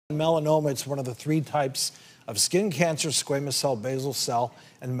Melanoma, it's one of the three types of skin cancer: squamous cell, basal cell,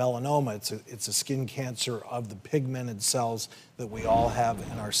 and melanoma. It's a skin cancer of the pigmented cells that we all have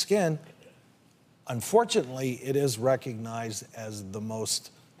in our skin. Unfortunately, it is recognized as the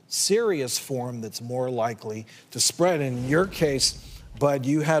most serious form that's more likely to spread. In your case, Bud,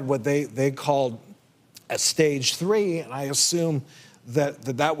 you had what they called a stage 3, and I assume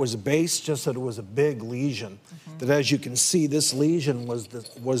that was base, just that it was a big lesion. That, as you can see, this lesion was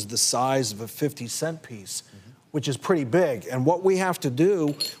the size of a 50-cent piece, which is pretty big. And what we have to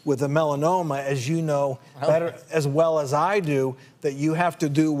do with a melanoma, as you know better as well as I do, that you have to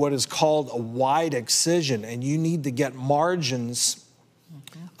do what is called a wide excision, and you need to get margins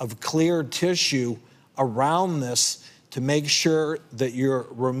of clear tissue around this to make sure that you're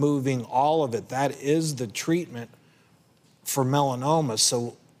removing all of it. That is the treatment for melanoma.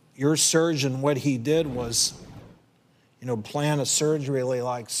 So your surgeon, what he did was, plan a surgery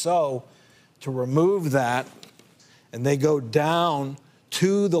like so to remove that, and they go down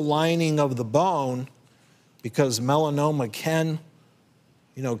to the lining of the bone, because melanoma can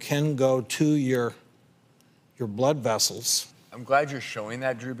go to your blood vessels. I'm glad you're showing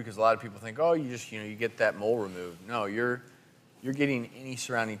that, Drew, because a lot of people think, oh, you just, you get that mole removed. No, you're getting any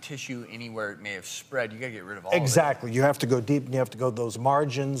surrounding tissue, anywhere it may have spread. You got to get rid of all of it. Exactly. You have to go deep, and you have to go those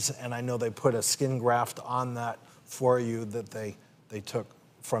margins, and I know they put a skin graft on that for you that they took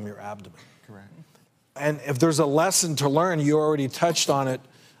from your abdomen. Correct. And if there's a lesson to learn, you already touched on it,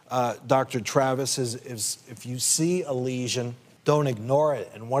 Dr. Travis, is if you see a lesion, don't ignore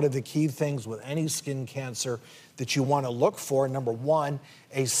it. And one of the key things with any skin cancer that you want to look for, number one,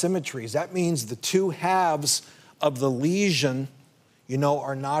 asymmetries. That means the two halves of the lesion,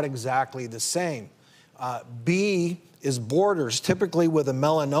 are not exactly the same. B is borders. Typically with a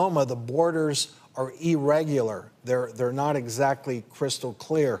melanoma, the borders are irregular. They're not exactly crystal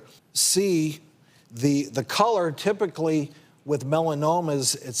clear. C, the color, typically with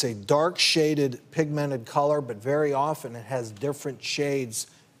melanomas, it's a dark shaded pigmented color, but very often it has different shades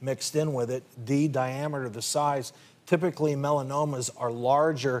mixed in with it. D, diameter, the size. Typically melanomas are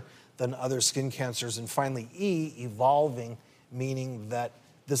larger than other skin cancers. And finally, E, evolving, meaning that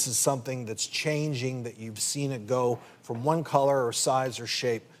this is something that's changing, that you've seen it go from one color or size or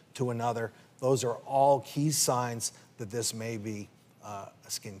shape to another. Those are all key signs that this may be a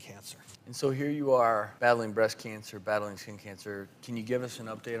skin cancer. And so here you are battling breast cancer, battling skin cancer. Can you give us an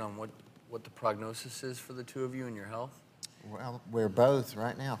update on what the prognosis is for the two of you and your health? Well, we're both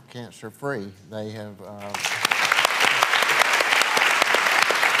right now cancer-free. They have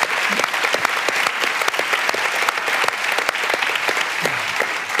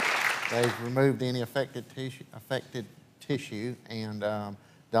they've removed any affected tissue, and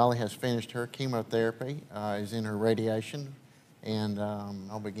Dolly has finished her chemotherapy, is in her radiation, and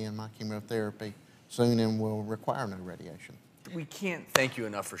I'll begin my chemotherapy soon and will require no radiation. We can't thank you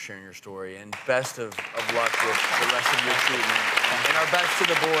enough for sharing your story, and best of luck with the rest of your treatment. And our best to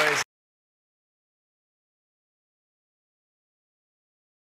the boys.